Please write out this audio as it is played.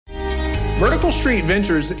Vertical Street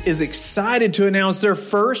Ventures is excited to announce their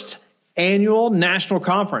first annual national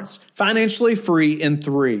conference, Financially Free in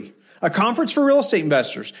 3. A conference for real estate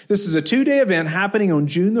investors. This is a 2-day event happening on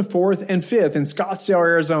June the 4th and 5th in Scottsdale,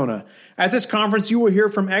 Arizona. At this conference, you will hear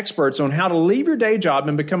from experts on how to leave your day job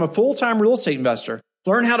and become a full-time real estate investor.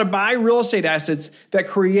 Learn how to buy real estate assets that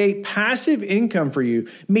create passive income for you.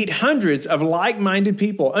 Meet hundreds of like-minded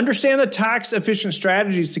people. Understand the tax-efficient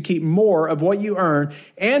strategies to keep more of what you earn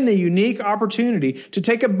and the unique opportunity to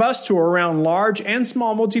take a bus tour around large and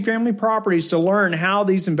small multifamily properties to learn how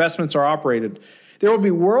these investments are operated. There will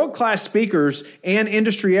be world-class speakers and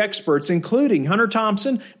industry experts, including Hunter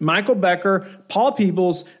Thompson, Michael Becker, Paul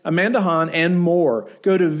Peebles, Amanda Hahn, and more.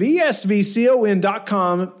 Go to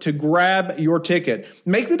WS1272.com to grab your ticket.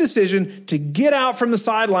 Make the decision to get out from the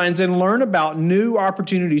sidelines and learn about new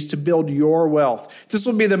opportunities to build your wealth. This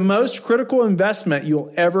will be the most critical investment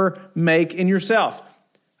you'll ever make in yourself.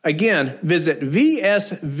 Again, visit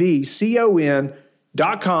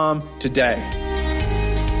WS1272.com today.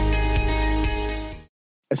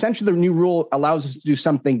 Essentially, the new rule allows us to do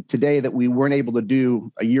something today that we weren't able to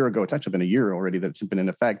do a year ago. It's actually been a year already that's been in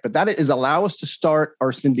effect. But that is allow us to start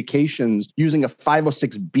our syndications using a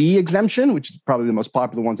 506B exemption, which is probably the most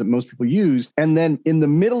popular ones that most people use. And then in the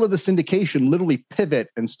middle of the syndication, literally pivot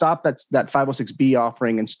and stop that 506B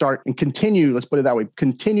offering and start and continue, let's put it that way,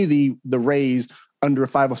 continue the raise under a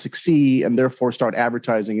 506C and therefore start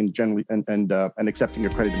advertising and generally and accepting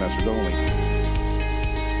your credit investors only.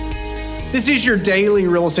 This is your daily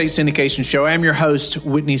real estate syndication show. I'm your host,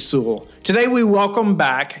 Whitney Sewell. Today, we welcome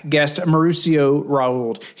back guest Mauricio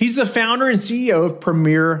Rauld. He's the founder and CEO of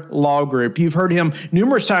Premier Law Group. You've heard him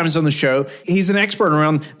numerous times on the show. He's an expert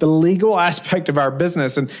around the legal aspect of our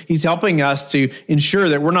business, and he's helping us to ensure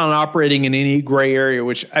that we're not operating in any gray area,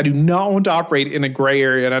 which I do not want to operate in a gray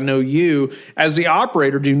area. And I know you, as the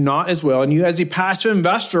operator, do not as well. And you, as a passive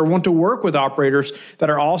investor, want to work with operators that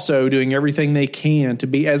are also doing everything they can to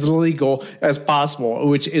be as legal as possible,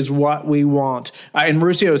 which is what we want. And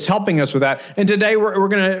Mauricio is helping us with that. And today we're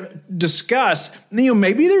going to discuss,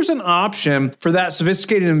 maybe there's an option for that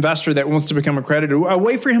sophisticated investor that wants to become accredited, a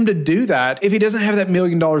way for him to do that if he doesn't have that $1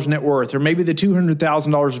 million net worth or maybe the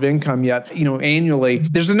 $200,000 of income yet, annually.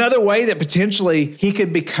 There's another way that potentially he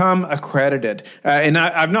could become accredited. And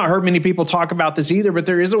I've not heard many people talk about this either, but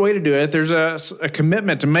there is a way to do it. There's a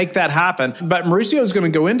commitment to make that happen. But Mauricio is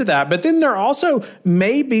going to go into that. But then there also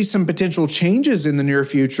may be some potential changes in the near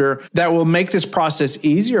future that will make this process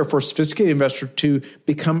easier for a sophisticated investor to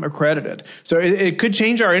become accredited. So it could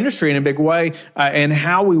change our industry in a big way and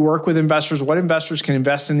how we work with investors, what investors can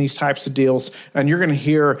invest in these types of deals. And you're going to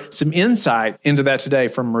hear some insight into that today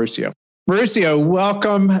from Mauricio. Mauricio,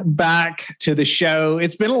 welcome back to the show.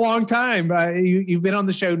 It's been a long time. You've been on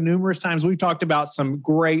the show numerous times. We've talked about some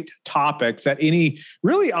great topics that any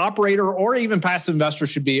really operator or even passive investor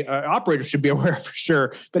should be aware of for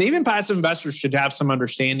sure. But even passive investors should have some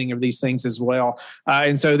understanding of these things as well.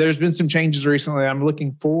 And so there's been some changes recently. I'm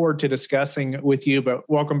looking forward to discussing with you. But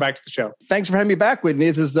welcome back to the show. Thanks for having me back,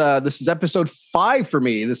 Whitney. This is episode 5 for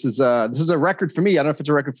me. This is a record for me. I don't know if it's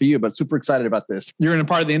a record for you, but super excited about this. You're in a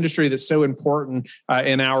part of the industry that's so important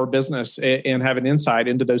in our business and have an insight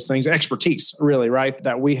into those things, expertise, really, right,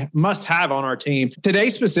 that we must have on our team. Today,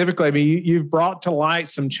 specifically, I mean, you've brought to light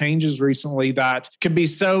some changes recently that could be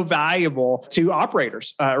so valuable to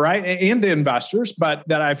operators, right, and to investors, but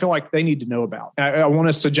that I feel like they need to know about. I want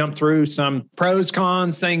us to jump through some pros,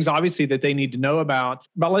 cons, things, obviously, that they need to know about.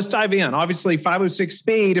 But let's dive in. Obviously,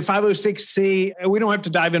 506B to 506C, we don't have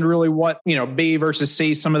to dive into really what, B versus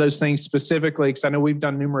C, some of those things specifically, because I know we've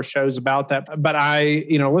done numerous shows about that. But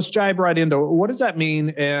let's dive right into what does that mean,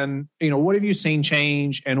 and what have you seen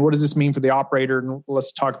change, and what does this mean for the operator? And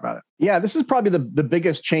let's talk about it. Yeah, this is probably the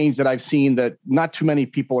biggest change that I've seen that not too many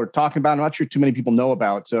people are talking about. I'm not sure too many people know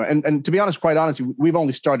about. So, and to be honest, quite honestly, we've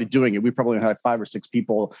only started doing it. We probably had 5 or 6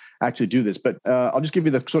 people actually do this. But I'll just give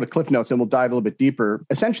you the sort of cliff notes, and we'll dive a little bit deeper.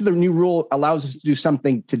 Essentially, the new rule allows us to do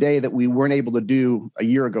something today that we weren't able to do a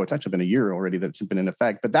year ago. It's actually been a year already that's been in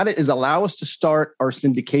effect. But that is allow us to start our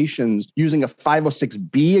syndications using a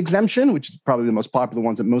 506B exemption, which is probably the most popular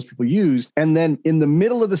ones that most people use. And then in the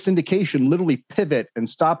middle of the syndication, literally pivot and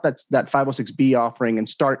stop that 506B offering and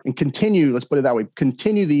start and continue, let's put it that way,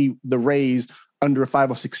 continue the raise under a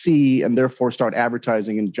 506C and therefore start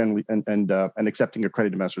advertising and generally and accepting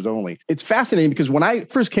accredited investors only. It's fascinating because when I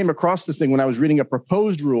first came across this thing, when I was reading a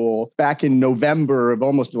proposed rule back in November of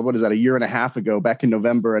almost, what is that, a year and a half ago, back in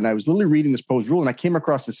November, and I was literally reading this proposed rule and I came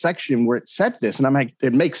across the section where it said this, and I'm like,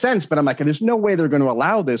 it makes sense, but I'm like, there's no way they're going to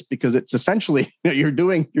allow this because it's essentially, you're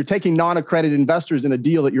taking non-accredited investors in a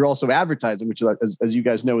deal that you're also advertising, which, as you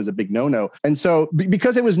guys know, is a big no-no. And so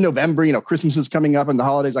because it was November, Christmas is coming up and the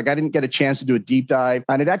holidays, like I didn't get a chance to do a deep dive,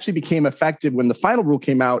 and it actually became effective when the final rule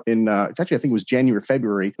came out in, actually, I think it was January or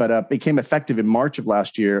February, but it became effective in March of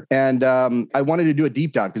last year. And I wanted to do a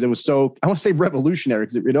deep dive because it was so, I want to say revolutionary,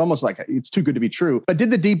 because it almost like, it's too good to be true. But did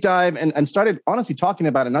the deep dive and started honestly talking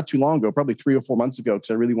about it not too long ago, probably 3 or 4 months ago, because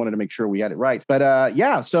I really wanted to make sure we had it right. But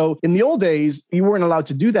so in the old days, you weren't allowed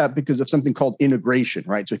to do that because of something called integration,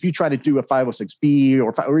 right? So if you try to do a 506B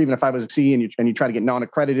or even a 506C and you try to get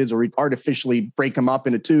non-accredited or artificially break them up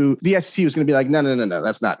into two, the SEC was going to be like, no,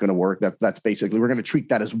 that's not going to work. That's basically, we're going to treat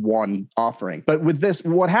that as one offering. But with this,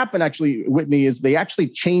 what happened actually, Whitney, is they actually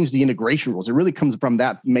changed the integration rules. It really comes from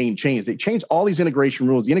that main change. They changed all these integration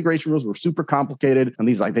rules. The integration rules were super complicated and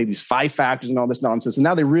these 5 factors and all this nonsense. And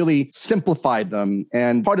now they really simplified them.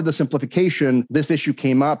 And part of the simplification, this issue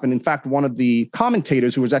came up. And in fact, one of the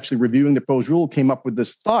commentators who was actually reviewing the proposed rule came up with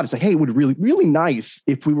this thought. It's like, hey, it would really, really nice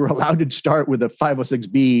if we were allowed to start with a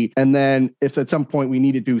 506B. And then if at some point we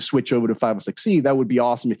needed to switch over to 506C, that would be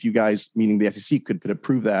awesome if you guys, meaning the SEC, could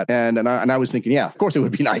approve that. And I was thinking, yeah, of course it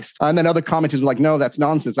would be nice. And then other commentators were like, no, that's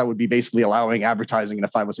nonsense. That would be basically allowing advertising in a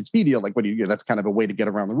 506B deal. Like, what do you do? That's kind of a way to get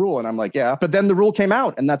around the rule. And I'm like, yeah. But then the rule came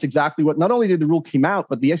out, and that's exactly what, not only did the rule came out,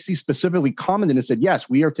 but the SEC specifically commented and said, yes,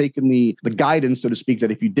 we are taking the guidance, so to speak,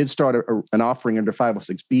 that if you did start an offering under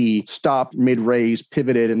 506B, stopped mid-raise,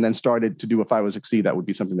 pivoted, and then started to do a 506C, that would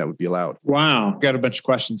be something that would be allowed. Wow. Got a bunch of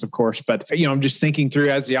questions, of course, but I'm just thinking through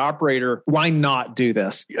as the operator, why not do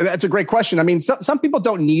this? That's a great question. I mean, some people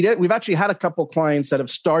don't need it. We've actually had a couple of clients that have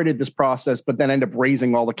started this process, but then end up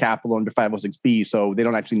raising all the capital under 506B, so they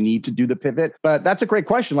don't actually need to do the pivot. But that's a great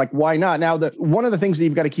question. Like, why not? Now, one of the things that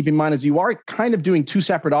you've got to keep in mind is you are kind of doing 2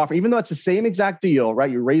 separate offers, even though it's the same exact deal, right?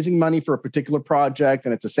 You're raising money for a particular project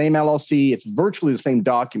and it's the same LLC. It's virtually the same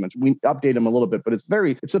documents. We update them a little bit, but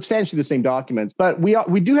it's substantially the same documents. But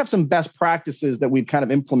we do have some best practices that we've kind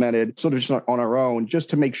of implemented sort of just on our own, just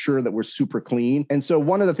to make sure that we're super clean. And so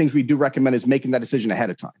one of the things we do recommend is making that decision ahead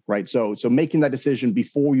of time, right? So making that decision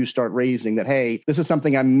before you start raising that, hey, this is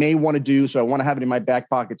something I may want to do, so I want to have it in my back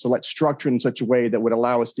pocket. So let's structure it in such a way that would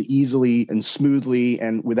allow us to easily and smoothly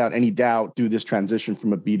and without any doubt do this transition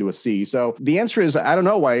from a B to a C. So the answer is, I don't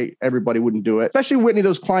know why everybody wouldn't do it, especially Whitney,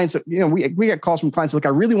 those clients that, we get calls from clients like, I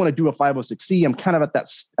really want to do a 506C. I'm kind of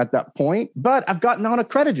at that point, but I've got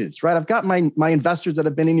non-accrediteds, right? I've got my investors that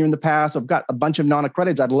have been in here in the past. I've got a bunch of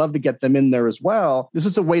non-accrediteds. I'd love to get them in there as well. This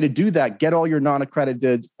is a way to do that. Get all your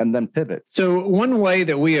non-accrediteds and then pivot. So one way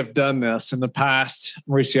that we have done this in the past,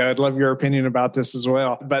 Mauricio, I'd love your opinion about this as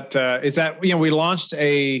well, but is that, we launched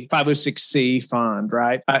a 506C fund,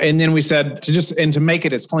 right? And then we said to make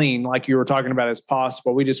it as clean, like you were talking about, as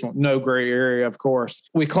possible. We just want no gray area, of course.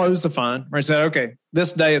 We closed the fund. We said, okay,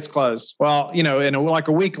 this day it's closed. Well, like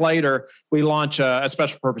a week later, we launch a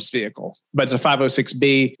special purpose vehicle, but it's a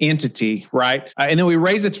 506B entity, right? And then we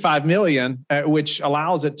raise it to $5 million, which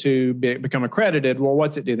allows it to become accredited. Well,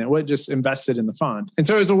 what's it do then? Well, it just invested in the fund. And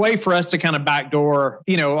so it was a way for us to kind of backdoor,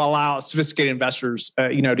 allow sophisticated investors,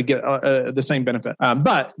 to get the same benefit.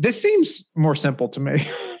 But this seems more simple to me.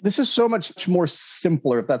 This is so much more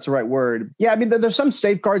simpler, if that's the right word. Yeah, I mean, there's some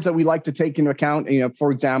safeguards that we like to take into account.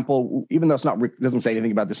 For example, even though it doesn't say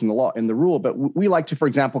anything about this in the rule, but we like to, for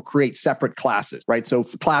example, create separate classes, right? So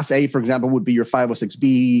Class A, for example, would be your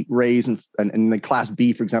 506B raise, and then Class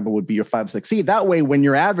B, for example, would be your 506C. That way, when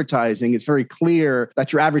you're advertising, it's very clear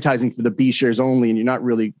that you're advertising for the B shares only, and you're not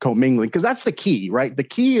really commingling, because that's the key, right? The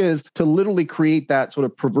key is to literally create that sort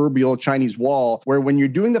of proverbial Chinese wall where when you're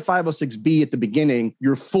doing the 506B at the beginning,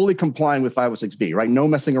 you're fully complying with 506B, right? No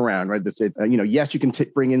messing around, right? That's it. Yes, you can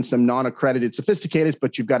bring in some non-accredited sophisticators,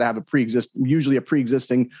 but you've got to have usually a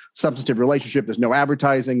pre-existing substantive relationship. There's no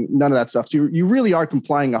advertising, none of that stuff. So you really are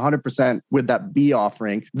complying 100% with that B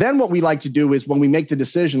offering. Then what we like to do is when we make the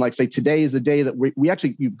decision, like say today is the day that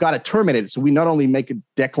you've got to terminate it. So we not only make a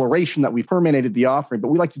declaration that we've terminated the offering, but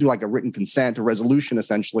we like to do like a written consent or resolution,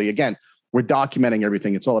 essentially. Again, we're documenting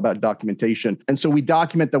everything. It's all about documentation. And so we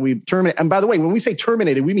document that we've terminated. And by the way, when we say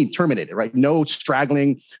terminated, we mean terminated, right? No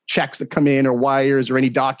straggling checks that come in or wires or any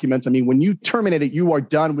documents. I mean, when you terminate it, you are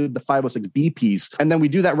done with the 506B piece. And then we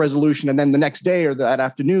do that resolution. And then the next day or that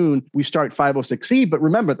afternoon, we start 506C. But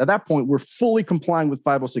remember, at that point, we're fully complying with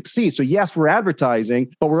 506C. So yes, we're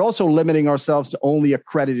advertising, but we're also limiting ourselves to only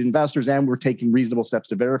accredited investors, and we're taking reasonable steps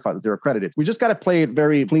to verify that they're accredited. We just got to play it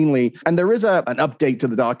very cleanly. And there is an update to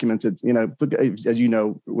the documents. It's, as you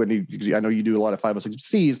know, I know you do a lot of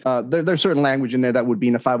 506Cs, there's certain language in there that would be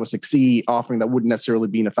in a 506C offering that wouldn't necessarily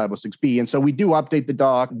be in a 506B. And so we do update the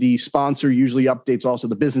doc. The sponsor usually updates also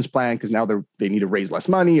the business plan because now they need to raise less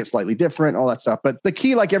money. It's slightly different, all that stuff. But the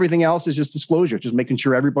key, like everything else, is just disclosure, just making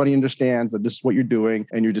sure everybody understands that this is what you're doing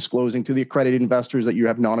and you're disclosing to the accredited investors that you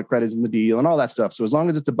have non-accredited in the deal and all that stuff. So as long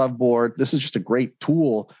as it's above board, this is just a great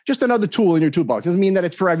tool, just another tool in your toolbox. Doesn't mean that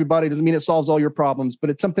it's for everybody. Doesn't mean it solves all your problems, but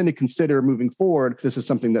it's something to consider moving forward. This is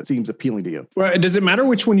something that seems appealing to you. Well, does it matter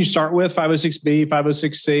which one you start with, 506B,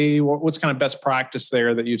 506C? What's kind of best practice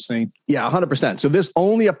there that you've seen? Yeah, 100%. So this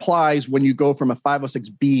only applies when you go from a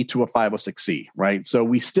 506B to a 506C, right? So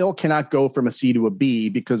we still cannot go from a C to a B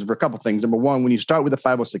because of a couple of things. Number one, when you start with a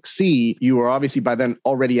 506C, you are obviously by then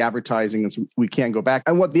already advertising, and so we can't go back.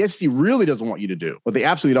 And what the SEC really doesn't want you to do, what they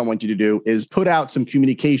absolutely don't want you to do, is put out some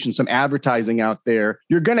communication, some advertising out there.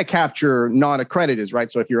 You're going to capture non-accrediteds,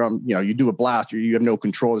 right? So if you're on, you do a blast, you have no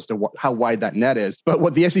control as to how wide that net is. But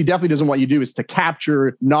what the SEC definitely doesn't want you to do is to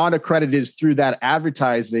capture non-accrediteds through that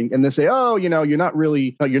advertising, and then say, oh,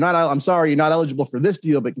 I'm sorry, you're not eligible for this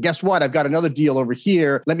deal, but guess what? I've got another deal over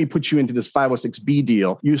here. Let me put you into this 506B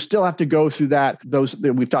deal. You still have to go through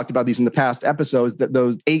we've talked about these in the past episodes,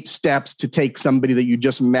 those 8 steps to take somebody that you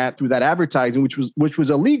just met through that advertising, which was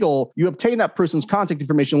illegal. You obtain that person's contact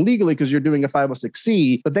information legally because you're doing a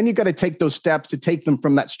 506C, but then you've got to take those steps to take them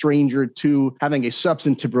from that stranger to having a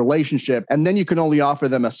substantive relationship. And then you can only offer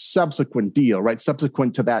them a subsequent deal, right?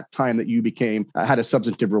 Subsequent to that time that you had a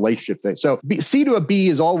substantive relationship. So C to a B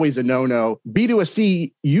is always a no-no. B to a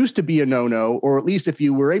C used to be a no-no, or at least if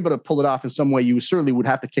you were able to pull it off in some way, you certainly would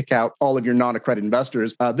have to kick out all of your non-accredited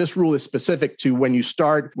investors. This rule is specific to when you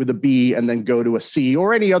start with a B and then go to a C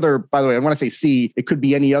or any other, by the way, when I say C, it could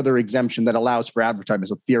be any other exemption that allows for advertising.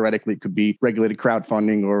 So theoretically, it could be regulated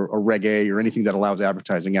crowdfunding or Reg A or anything that allows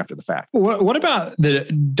advertising after the fact. What about the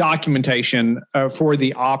documentation for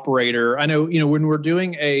the operator? I know, when we're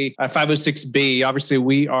doing a 506B, obviously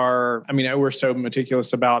we're so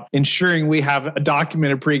meticulous about ensuring we have a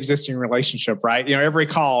documented pre-existing relationship, right? Every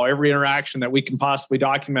call, every interaction that we can possibly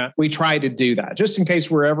document, we try to do that. Just in case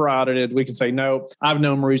we're ever audited, we can say, no, I've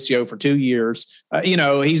known Mauricio for 2 years.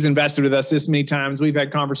 He's invested with us this many times. We've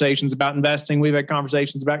had conversations about investing. We've had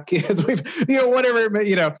conversations about kids. We've, whatever,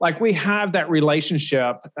 we have that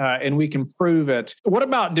relationship and we can prove it. What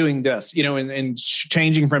about doing this, and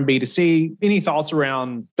changing from B to C? Any thoughts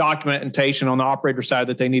around documentation on the operator side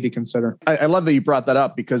that they need to consider? I love that you brought that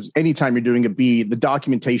up because anytime you're doing a B, the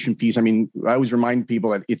documentation piece, I always remind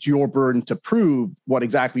people that it's your burden to prove what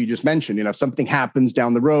exactly you just mentioned. If something happens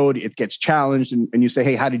down the road, it gets challenged and you say,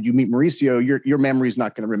 hey, how did you meet Mauricio? Your memory is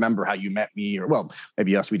not going to remember how you met me, or well,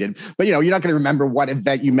 maybe yes, we did, but you're not going to remember what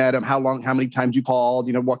event you met him, how many times you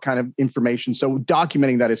called, what kind of information. So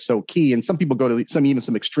documenting that is so key. And some people go to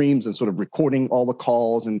some extremes and sort of recording all the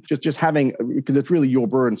calls and just having, because it's really your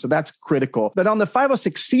burden. So that's critical. But on the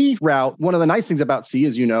 506C route, one of the nice things about C,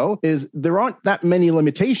 is there aren't that many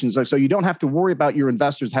limitations. So you don't have to worry about your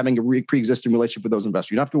investors having a pre-existing relationship with those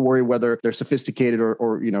investors. You don't have to worry whether they're sophisticated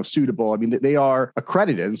or suitable. They are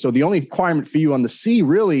accredited. And so the only requirement for you on the C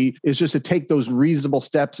really is just to take those reasonable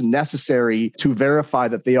steps necessary to verify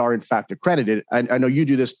that they are in fact accredited. I know you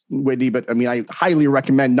do this, Whitney, but I highly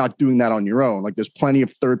recommend not doing that on your own. There's plenty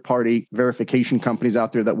of third-party verification companies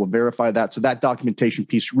out there that will verify that. So that documentation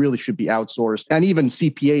piece really should be outsourced. And even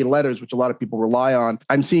CPA letters, which a lot of people rely on.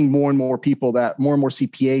 I'm seeing more and more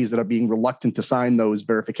CPAs that are being reluctant to sign those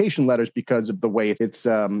verification letters because of the way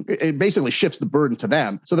it basically shifts the burden to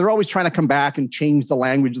them. So they're always trying to come back and change the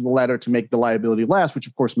language of the letter to make the liability less, which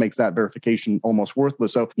of course makes that verification almost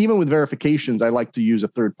worthless. So even with verifications, I like to use a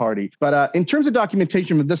third party. But in terms of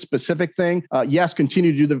documentation for this specific thing, yes,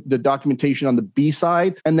 continue to do the documentation on the B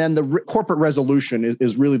side. And then the corporate resolution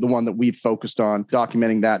is really the one that we've focused on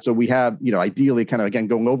documenting that. So we have, ideally kind of, again,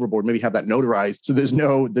 going overboard, maybe have that notarized. So there's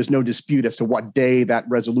no dispute as to what day that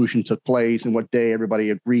resolution took place and what day everybody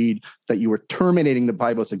agreed that you were terminating the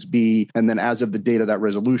 506B. And then as of the date of that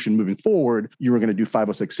resolution moving forward, you were going to do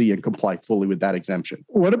 506C and comply fully with that exemption.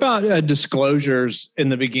 What about disclosures in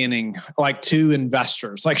the beginning, like to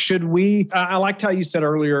investors? Should we, I liked how you said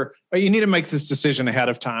earlier, you need to make this decision ahead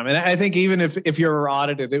of time. And I think even if you're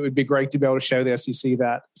audited, it would be great to be able to show the SEC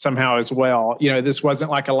that somehow as well. This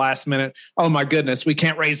wasn't like a last minute, oh my goodness, we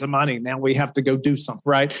can't raise the money. Now we have to go do something,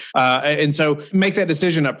 right? And so make that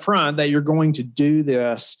decision up front that you're going to do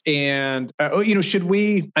this. And, should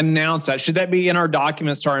we announce that? Should that be in our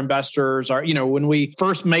documents to our investors? Or, when we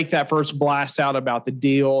first make that first blast out about the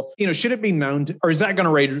deal, should it be known or is that going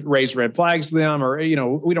to raise red flags to them? Or, we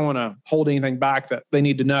don't want to hold anything back that they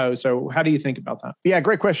need to know. So how do you think about that? Yeah,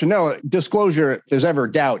 great question. No, disclosure, if there's ever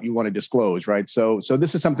doubt, you want to disclose, right? So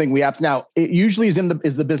this is something we have to, now, it usually is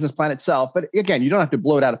the business plan itself. But again, you don't have to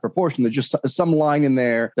blow it out of proportion. There's just some line in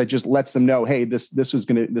there that just lets them know, hey, this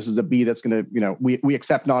is a B that's going to, we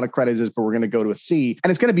accept non-accredited, but we're going to go to a C.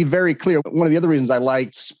 And it's going to be very clear. One of the other reasons I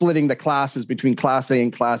like splitting the classes between Class A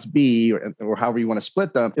and Class B, or however you want to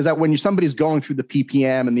split them, is that when somebody's going through the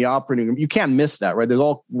PPM and the operating room, you can't miss that, right? There's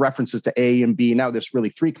all references to A and B. Now there's really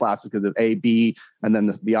three classes because of A, B, and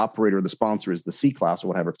then the operator or the sponsor is the C class or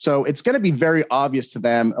whatever. So it's going to be very obvious to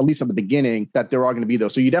them, at least at the beginning, that there are going to be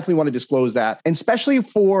those. So you definitely want to disclose that. And especially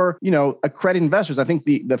for, accredited investors, I think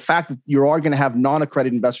the fact that you are going to have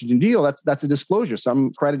non-accredited investors in deal, that's a disclosure.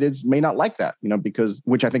 Some accrediteds may not like that,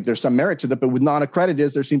 which I think there's some merit to that. But with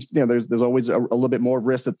non-accredited, there seems, there's always a little bit more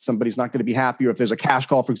risk that somebody's not going to be happy. Or if there's a cash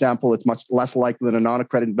call, for example, it's much less likely that a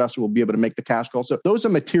non-accredited investor will be able to make the cash call. So those are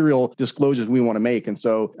material disclosures we want to make. And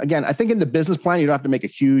so again, I think in the business plan, you don't have to make a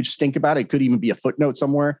huge stink about it. It could even be a footnote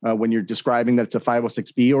somewhere when you're describing that it's a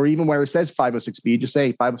 506B, or even where it says 506B, just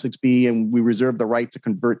say 506B and we reserve the right to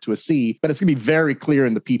convert to a C. But it's going to be very clear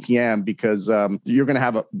in the PPM because you're going to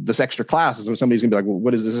have this extra class. So somebody's going to be like, well,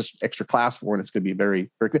 what is this extra class for? And it's going to be very,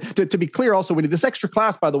 very clear. To be clear also, when this extra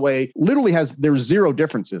class, by the way, literally there's zero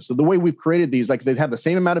differences. So the way we've created these, like they have the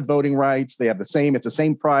same amount of voting rights. They have it's the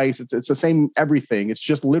same price. It's the same everything. It's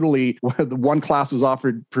just literally the one class was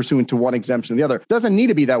offered pursuant to one exemption than the other. It doesn't need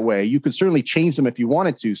to be that way. You could certainly change them if you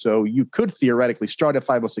wanted to. So you could theoretically start at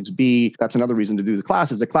 506B. That's another reason to do the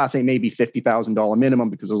classes. The Class A may be $50,000 minimum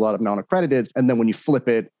because there's a lot of non-accredited. And then when you flip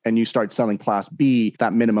it and you start selling Class B,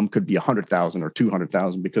 that minimum could be $100,000 or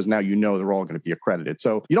 $200,000 because now they're all going to be accredited.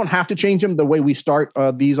 So you don't have to change them. The way we start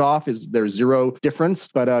these off is there's zero difference,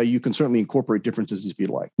 but you can certainly incorporate differences if you'd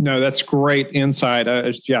like. No, that's great insight.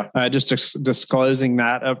 Just disclosing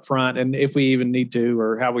that up front, and if we even need to,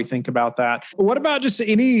 or how we think about that. What about just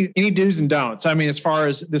any do's and don'ts? I mean, as far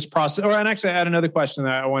as this process, and actually I had another question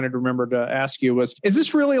that I wanted to remember to ask you was, is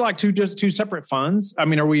this really like two separate funds? I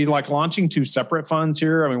mean, are we like launching two separate funds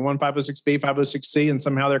here? I mean, one 506B, 506C, and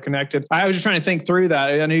somehow they're connected. I was just trying to think through that.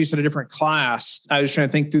 I know you said a different class. I was trying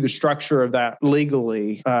to think through the structure of that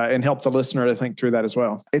legally and help the listener to think through that as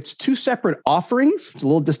well. It's two separate offerings. It's a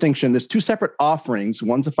little distinction. There's two separate offerings.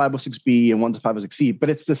 One's a 506B and one's a 506C, but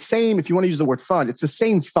it's the same. If you want to use the word fund, it's the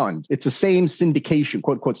same fund. It's the same syndication,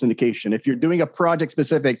 quote, unquote, syndication. If you're doing a project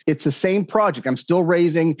specific, it's the same project. I'm still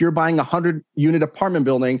raising, if you're buying a 100-unit apartment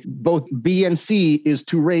building, both B and C is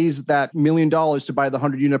to raise that $1 million to buy the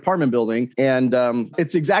 100-unit apartment building. And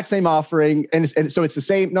it's the exact same offering. And so it's the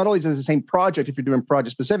same, not only is it the same project if you're doing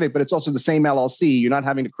project specific, but it's also the same LLC. You're not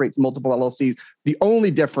having to create multiple LLCs. The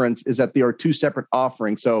only difference is that there are two separate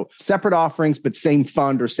offerings. So separate offerings, but same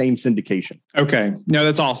fund or same syndication. Okay. No,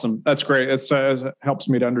 that's awesome. That's great. That helps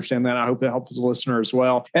me to understand that. I hope it helps the listener as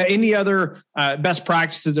well. Any other best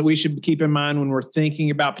practices that we should keep in mind when we're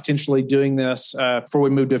thinking about potentially doing this before we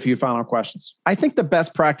move to a few final questions? I think the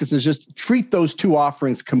best practice is just treat those two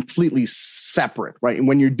offerings completely separate, right? And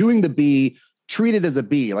when you're doing the B, treat it as a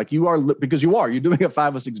B, like you are, because you're doing a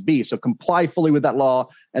 506B. So comply fully with that law.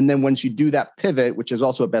 And then once you do that pivot, which is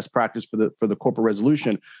also a best practice for the corporate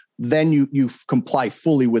resolution, then you comply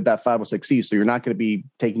fully with that 506C. So you're not going to be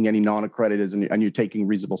taking any non-accredited and you're taking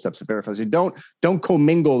reasonable steps to verify. So don't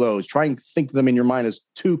commingle those. Try and think of them in your mind as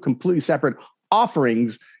two completely separate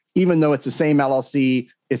offerings, even though it's the same LLC,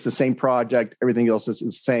 it's the same project, everything else is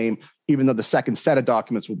the same, even though the second set of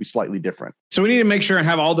documents will be slightly different. So we need to make sure and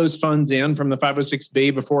have all those funds in from the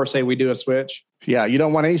 506B before, say, we do a switch. Yeah, you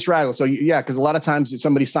don't want any straggle. So because a lot of times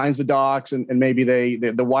somebody signs the docs and maybe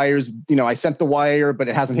the wires, I sent the wire, but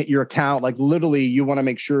it hasn't hit your account. Like literally, you want to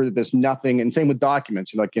make sure that there's nothing. And same with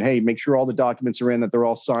documents. You're like, hey, make sure all the documents are in, that they're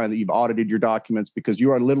all signed, that you've audited your documents, because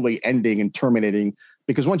you are literally ending and terminating.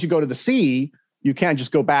 Because once you go to the C, you can't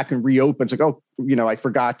just go back and reopen. It's like, I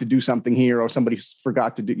forgot to do something here, or somebody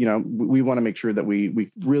forgot to do, we want to make sure that we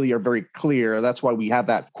really are very clear. That's why we have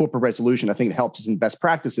that corporate resolution. I think it helps us in best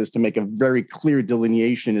practices to make a very clear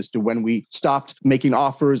delineation as to when we stopped making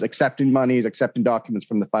offers, accepting monies, accepting documents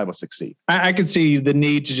from the 506C. I could see the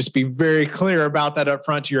need to just be very clear about that up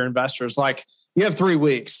front to your investors. Like, you have 3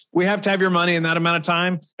 weeks. We have to have your money in that amount of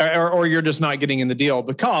time, or you're just not getting in the deal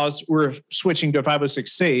because we're switching to a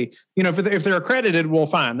 506C. If they're accredited, well,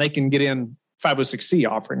 fine. They can get in 506C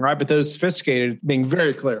offering, right? But those sophisticated being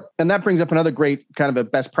very clear. And that brings up another great kind of a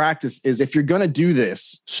best practice is if you're going to do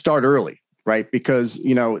this, start early. Right. Because,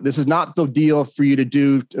 this is not the deal for you to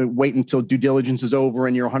do, wait until due diligence is over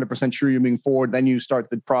and you're 100% sure you're moving forward. Then you start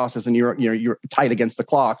the process and you're tight against the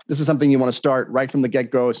clock. This is something you want to start right from the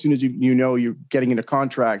get-go. As soon as you know you're getting into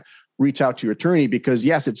contract, reach out to your attorney because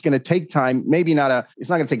yes, it's going to take time. Maybe it's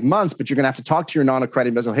not going to take months, but you're going to have to talk to your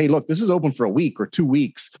non-accredited investor. Hey, look, this is open for a week or 2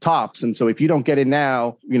 weeks tops. And so if you don't get in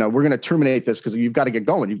now, we're going to terminate this because you've got to get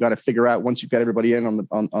going. You've got to figure out once you've got everybody in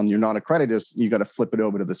on your non-accredited, you got to flip it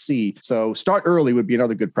over to the C. So start early would be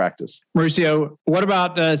another good practice. Mauricio, what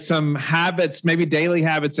about some habits, maybe daily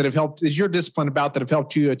habits that have helped, is your discipline about that have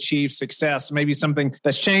helped you achieve success? Maybe something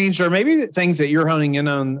that's changed or maybe things that you're honing in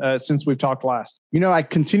on since we've talked last. I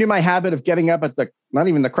continue my habit of getting up at not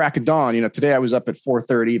even the crack of dawn. Today I was up at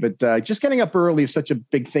 4:30, but just getting up early is such a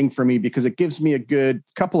big thing for me because it gives me a good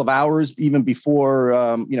couple of hours even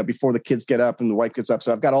before, before the kids get up and the wife gets up.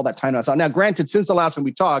 So I've got all that time outside. Now, granted, since the last time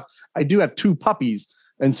we talked, I do have 2 puppies.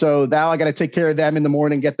 And so now I got to take care of them in the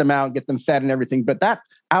morning, get them out, get them fed and everything. But that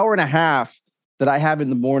hour and a half that I have in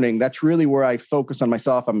the morning, that's really where I focus on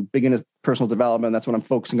myself. I'm big into personal development. That's when I'm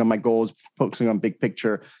focusing on my goals, focusing on big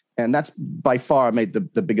picture. And that's by far made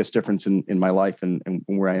the biggest difference in my life and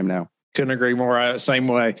where I am now. Couldn't agree more. Same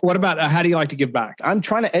way. What about how do you like to give back? I'm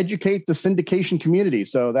trying to educate the syndication community.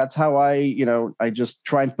 So that's how I just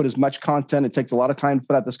try and put as much content. It takes a lot of time to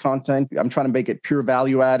put out this content. I'm trying to make it pure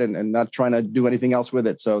value add and not trying to do anything else with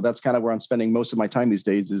it. So that's kind of where I'm spending most of my time these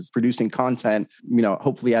days is producing content,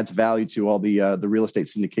 hopefully adds value to all the real estate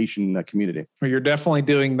syndication community. Well, you're definitely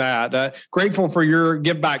doing that. Grateful for your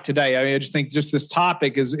give back today. I just think just this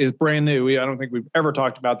topic is brand new. I don't think we've ever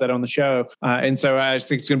talked about that on the show. And so I just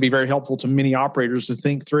think it's going to be very helpful to many operators to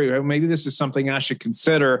think through. Maybe this is something I should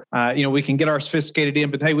consider. We can get our sophisticated in,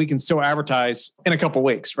 but hey, we can still advertise in a couple of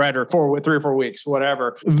weeks, right? Or 3 or 4 weeks,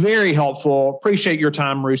 whatever. Very helpful. Appreciate your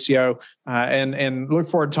time, Mauricio, and look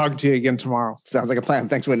forward to talking to you again tomorrow. Sounds like a plan.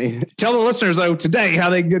 Thanks, Whitney. Tell the listeners though today how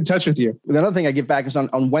they can get in touch with you. The other thing I give back is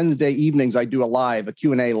on Wednesday evenings, I do a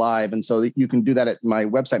Q&A live. And so you can do that at my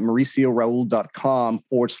website,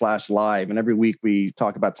 mauriciorauld.com/live. And every week we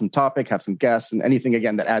talk about some topic, have some guests and anything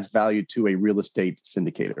again that adds value to a real estate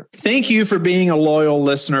syndicator. Thank you for being a loyal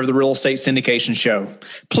listener of the Real Estate Syndication Show.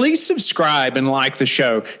 Please subscribe and like the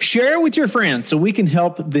show. Share it with your friends so we can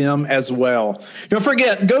help them as well. Don't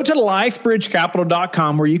forget, go to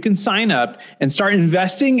lifebridgecapital.com where you can sign up and start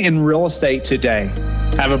investing in real estate today.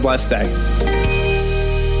 Have a blessed day.